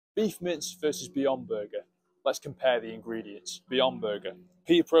Beef mince versus Beyond Burger. Let's compare the ingredients. Beyond Burger: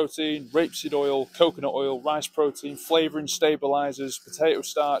 pea protein, rapeseed oil, coconut oil, rice protein, flavouring stabilizers, potato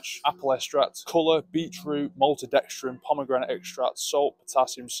starch, apple extract, colour, beetroot, maltodextrin, pomegranate extract, salt,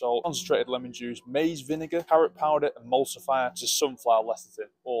 potassium salt, concentrated lemon juice, maize vinegar, carrot powder, emulsifier, just sunflower lecithin.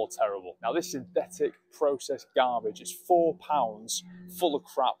 All terrible. Now this synthetic processed garbage is £4 full of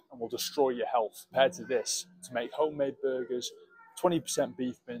crap and will destroy your health. Compared to this, to make homemade burgers, 20%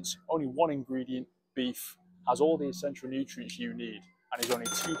 beef mince, only one ingredient, beef, has all the essential nutrients you need, and is only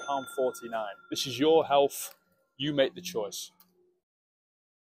 £2.49. This is your health, you make the choice.